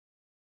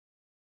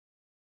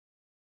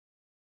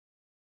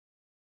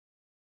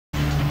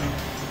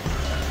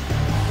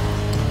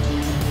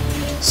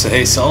So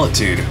hey,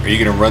 Solitude, are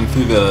you gonna run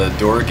through the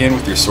door again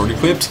with your sword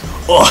equipped?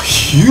 Oh,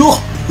 yeah!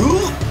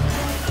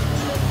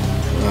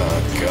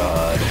 Oh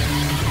god.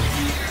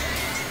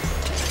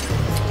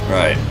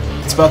 Right,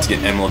 it's about to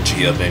get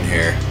MLG up in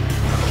here.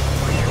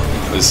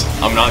 Because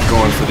I'm not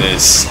going for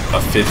this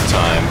a 5th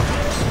time.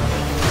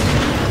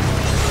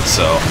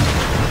 So,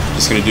 I'm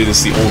just gonna do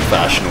this the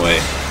old-fashioned way.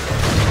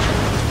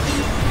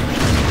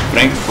 If it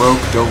ain't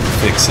broke, don't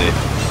fix it.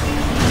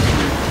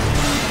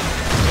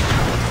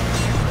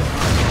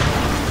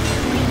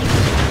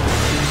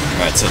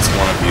 Alright, so that's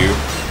one of you.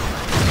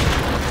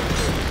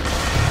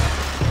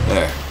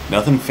 There.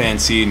 Nothing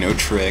fancy, no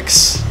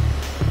tricks.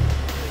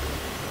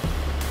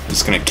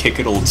 Just gonna kick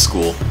it old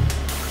school.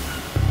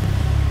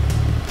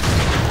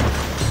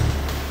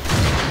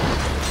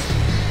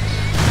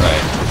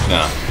 Right.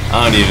 No.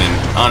 I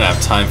don't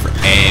have time for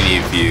any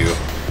of you.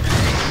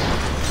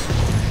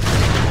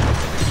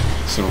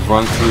 Just gonna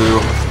run through.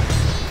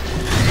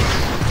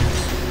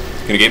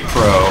 Gonna get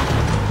pro.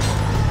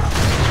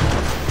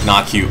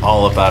 Knock you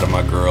all up out of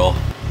my girl.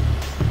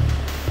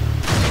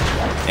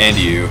 And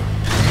you.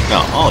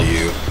 No, all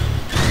you.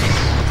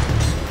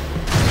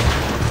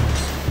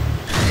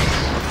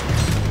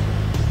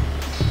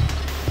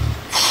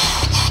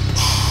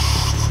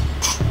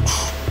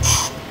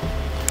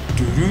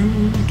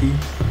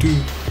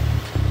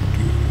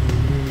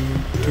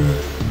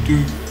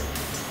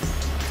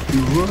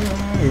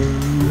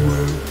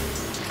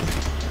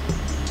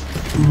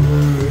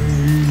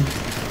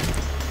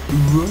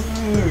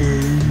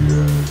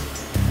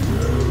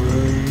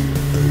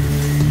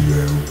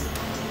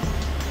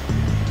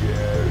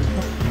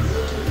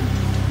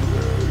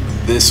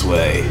 This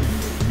way,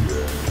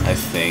 I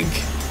think.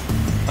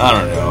 I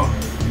don't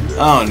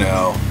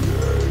know.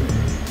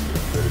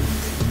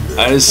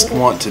 I just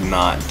want to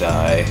not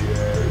die.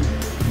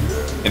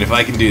 And if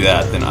I can do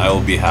that, then I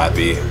will be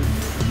happy.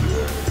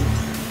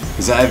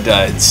 Because I've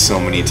died so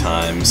many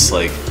times,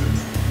 like...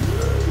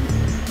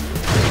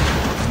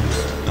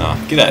 Oh,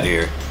 get out of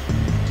here.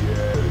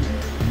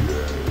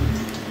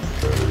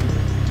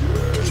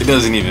 It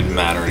doesn't even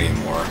matter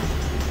anymore.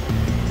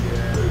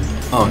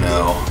 Oh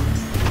no.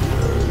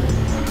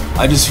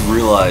 I just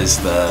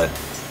realized that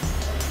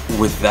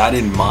with that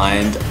in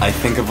mind, I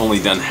think I've only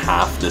done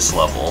half this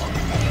level.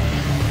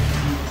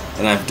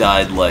 And I've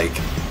died like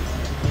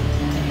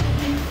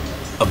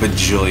a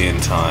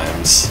bajillion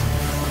times.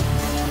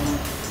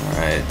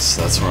 Alright,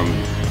 so that's where I'm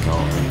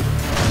going.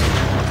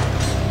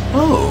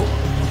 Oh!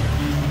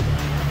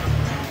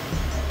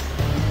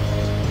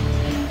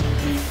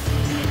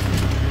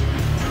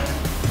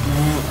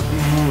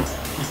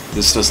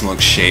 This doesn't look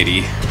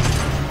shady.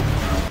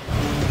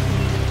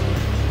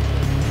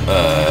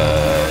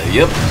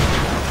 Yep.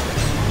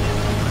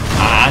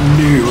 I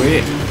knew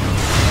it.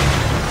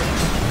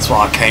 That's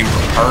why I came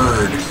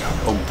prepared.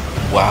 Oh,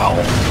 wow.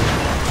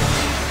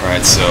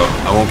 Alright, so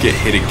I won't get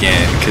hit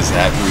again, because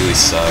that really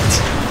sucked.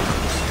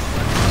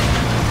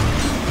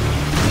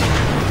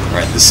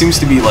 Alright, this seems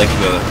to be like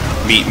the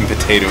meat and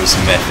potatoes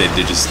method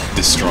to just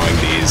destroying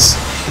these.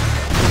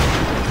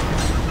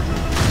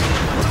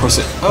 Of course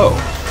it... Oh.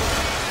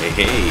 Hey,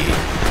 hey.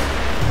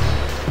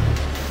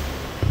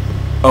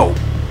 Oh.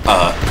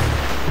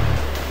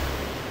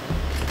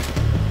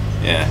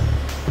 Yeah.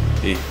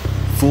 Hey,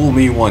 fool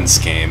me once,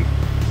 game.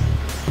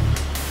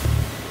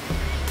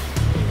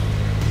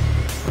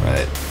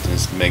 Right,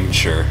 just making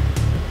sure.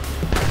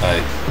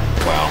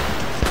 Wow.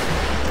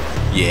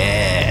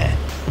 Yeah.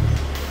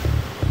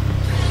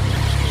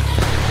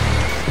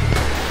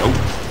 Nope.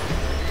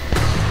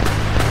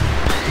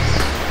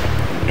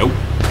 Nope.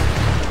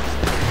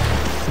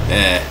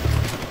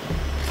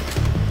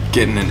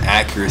 Getting an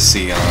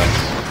accuracy on.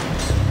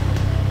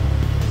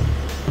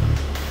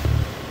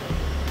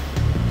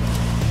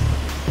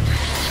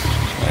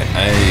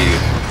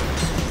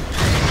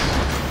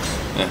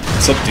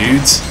 What's up,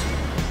 dudes?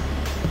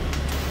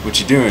 What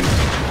you doing?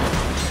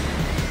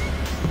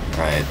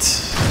 Right,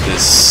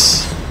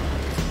 this...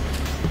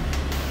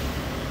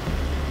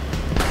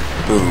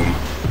 Boom.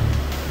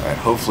 Alright,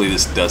 hopefully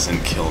this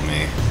doesn't kill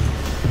me.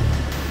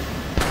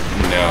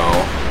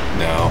 No,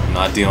 I'm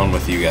not dealing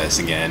with you guys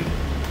again.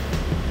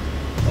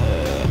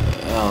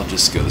 I'll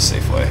just go the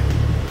safe way.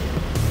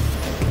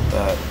 Get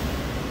that.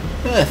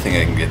 I think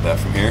I can get that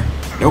from here.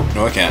 Nope,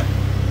 no I can't.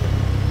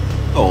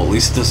 Oh, at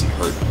least it doesn't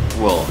hurt.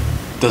 Well,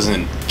 it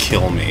doesn't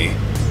kill me.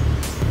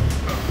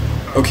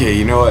 Okay,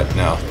 you know what?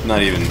 No,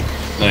 not even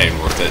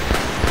worth it.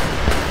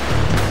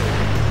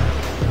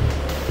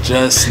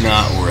 Just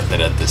not worth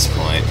it at this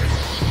point.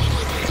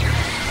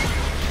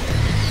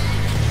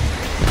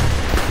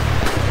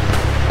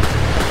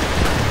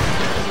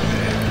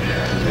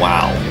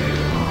 Wow.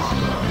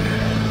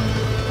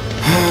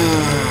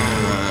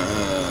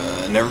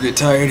 Never get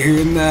tired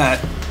hearing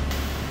that.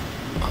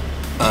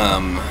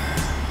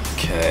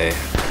 Okay.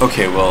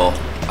 Okay, well,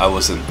 I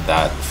wasn't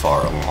that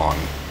far along.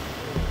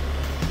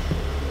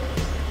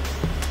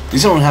 At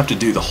least I don't have to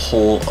do the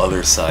whole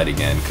other side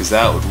again, because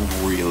that would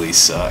really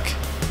suck.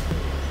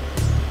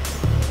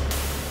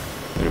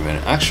 Wait a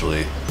minute,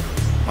 actually...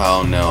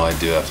 Oh no, I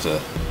do have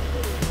to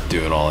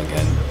do it all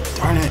again.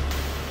 Darn it.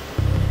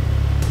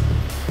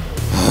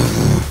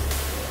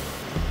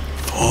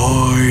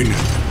 Fine.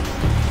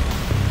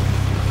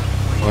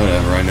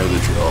 Whatever, I know the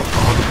drill.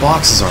 Oh, the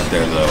boxes aren't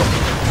there, though.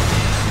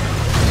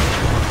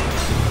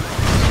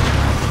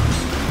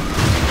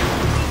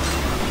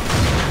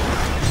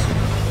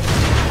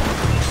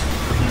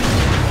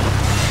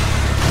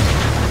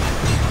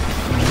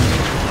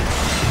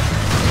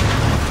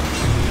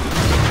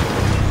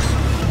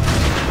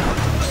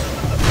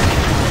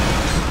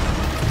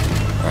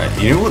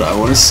 Alright, you know what I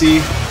want to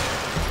see?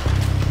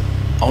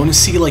 I want to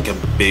see, like, a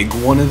big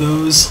one of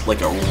those.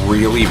 Like, a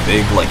really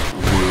big, like,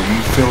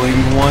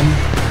 room-filling one.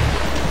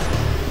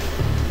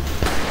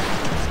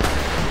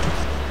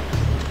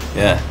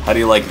 Yeah, how do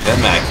you like them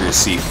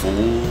accuracy,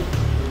 fool?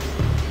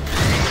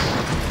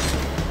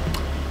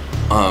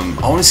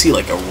 I want to see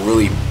like a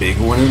really big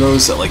one of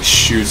those that like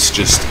shoots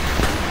just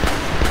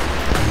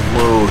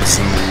loads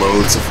and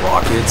loads of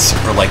rockets,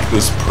 or like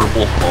those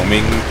purple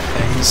homing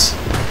things.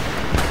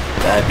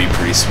 That'd be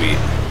pretty sweet.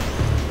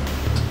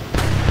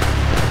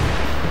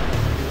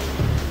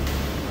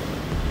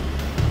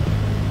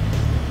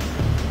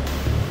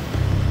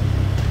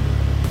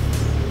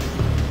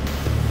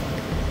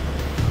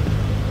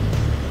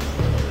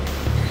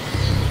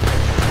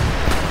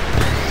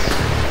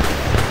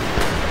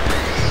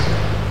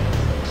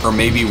 Or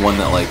maybe one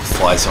that like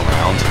flies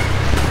around.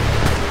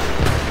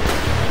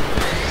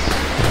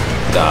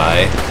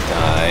 Die,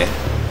 die.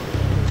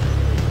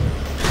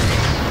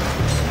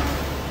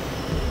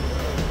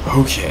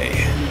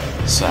 Okay,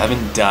 so I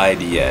haven't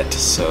died yet,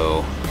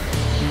 so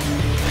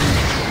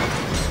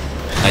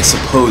I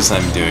suppose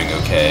I'm doing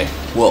okay.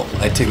 Well,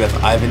 I take that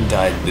I haven't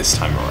died this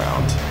time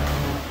around.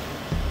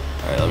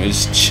 Alright, let me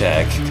just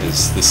check,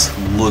 because this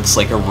looks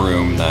like a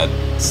room that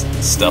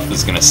stuff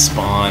is gonna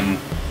spawn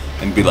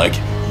and be like,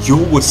 yo,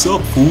 what's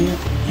up, fool?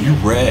 You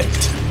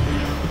wrecked.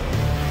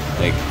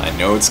 Like, I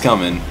know it's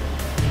coming.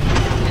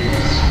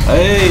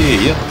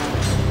 Hey, yep.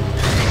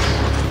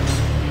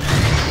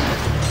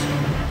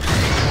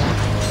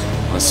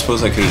 I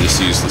suppose I could have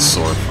just used the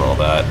sword for all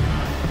that.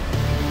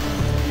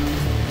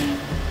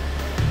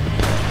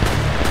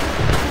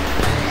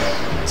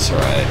 It's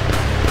alright.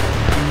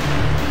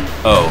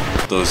 Oh,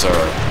 those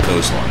are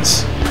those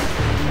ones.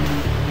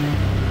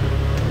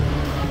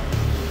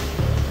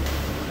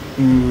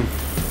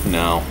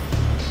 No.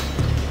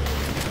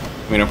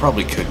 I mean, I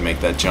probably could make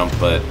that jump,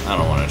 but I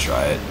don't want to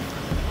try it.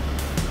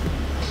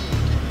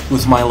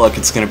 With my luck,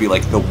 it's going to be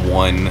like the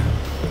one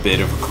bit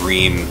of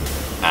green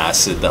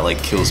acid that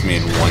like kills me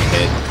in one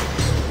hit.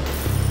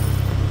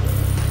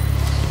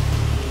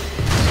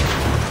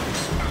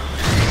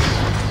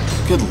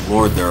 Good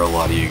lord, there are a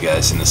lot of you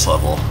guys in this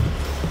level.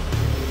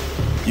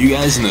 You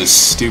guys in those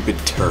stupid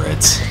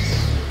turrets.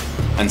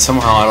 And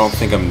somehow I don't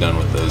think I'm done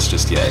with those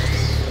just yet.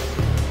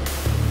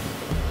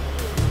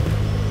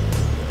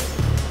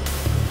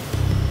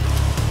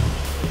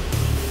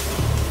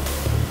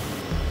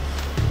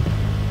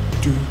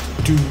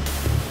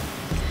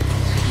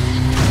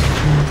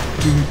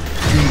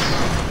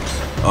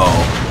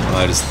 Oh,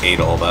 I just ate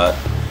all that.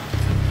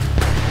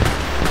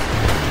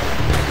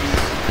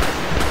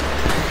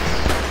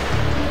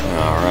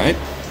 Alright.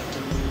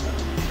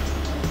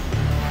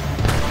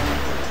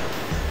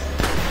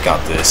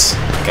 Got this.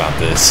 Got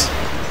this.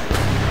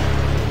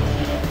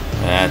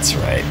 That's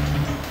right.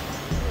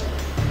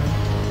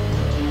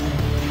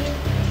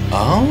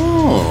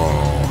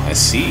 Oh, I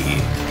see.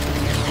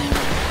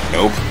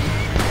 Nope.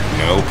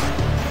 Nope.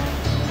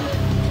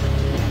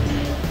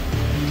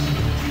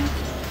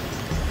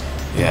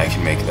 Yeah, I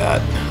can make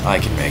that. I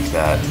can make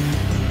that.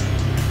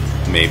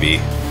 Maybe.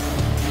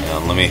 Yeah,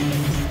 let me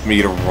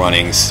get a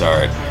running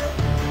start.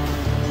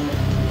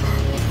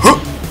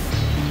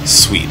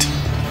 Sweet.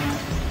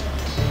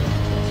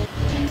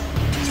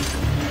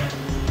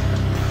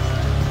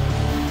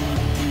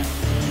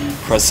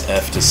 Press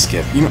F to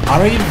skip. You know,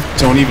 I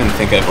don't even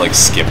think I've like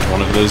skipped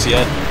one of those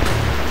yet.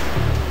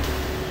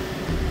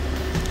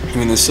 I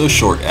mean, they're so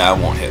short, it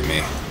won't hit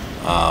me.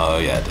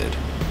 Yeah, it did.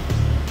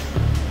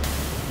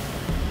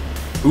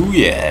 Ooh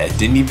yeah,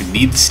 didn't even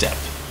need the step.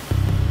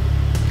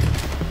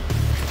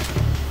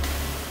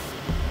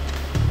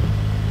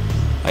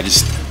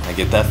 I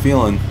get that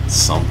feeling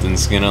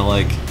something's gonna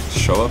like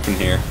show up in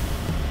here.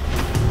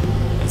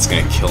 It's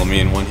gonna kill me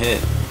in one hit.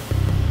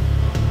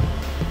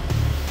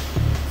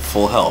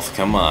 Full health,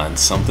 come on,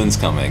 something's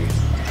coming.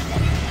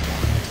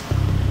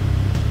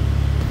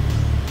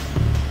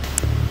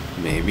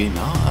 Maybe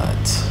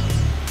not.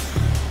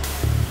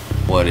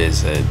 What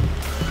is it?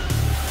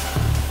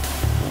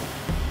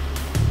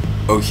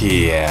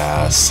 Okay,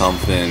 yeah,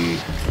 something.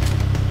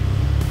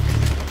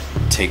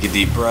 Take a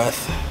deep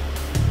breath.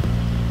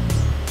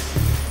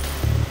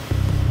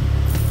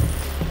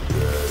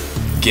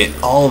 Get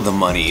all the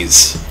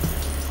monies.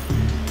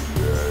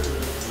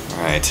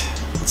 Alright,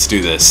 let's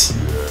do this.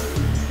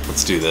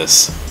 Let's do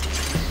this.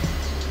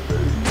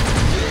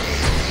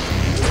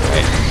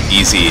 Alright,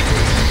 easy.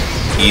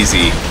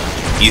 Easy.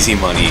 Easy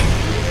money.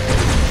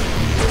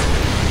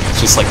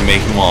 It's just like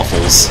making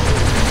waffles.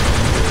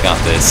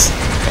 Got this.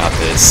 Got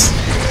this.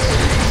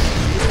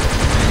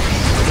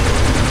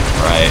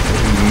 Right.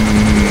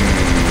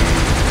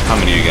 How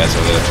many of you guys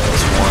are there?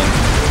 That's 1.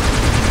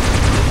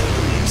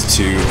 It's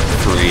 2,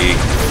 3,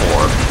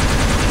 4.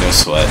 No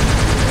sweat.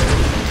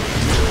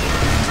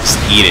 Just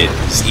eat it.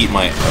 Just eat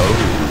my...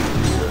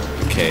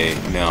 Oh. Okay.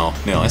 No.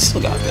 No, I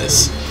still got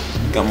this.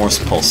 Got more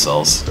pulse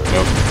cells.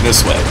 Nope. No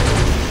sweat.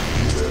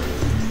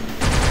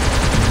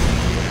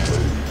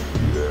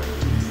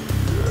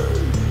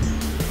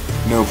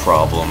 No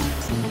problem.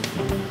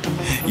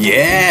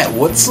 Yeah,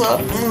 what's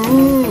up?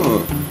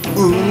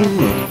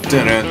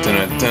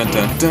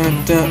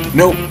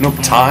 Nope, nope,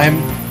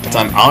 time.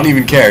 I don't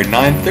even care.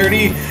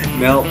 9:30?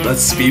 No,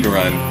 that's speed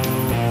run.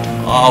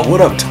 Aw,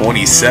 what up,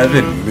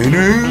 27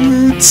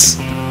 minutes?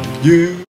 Yeah.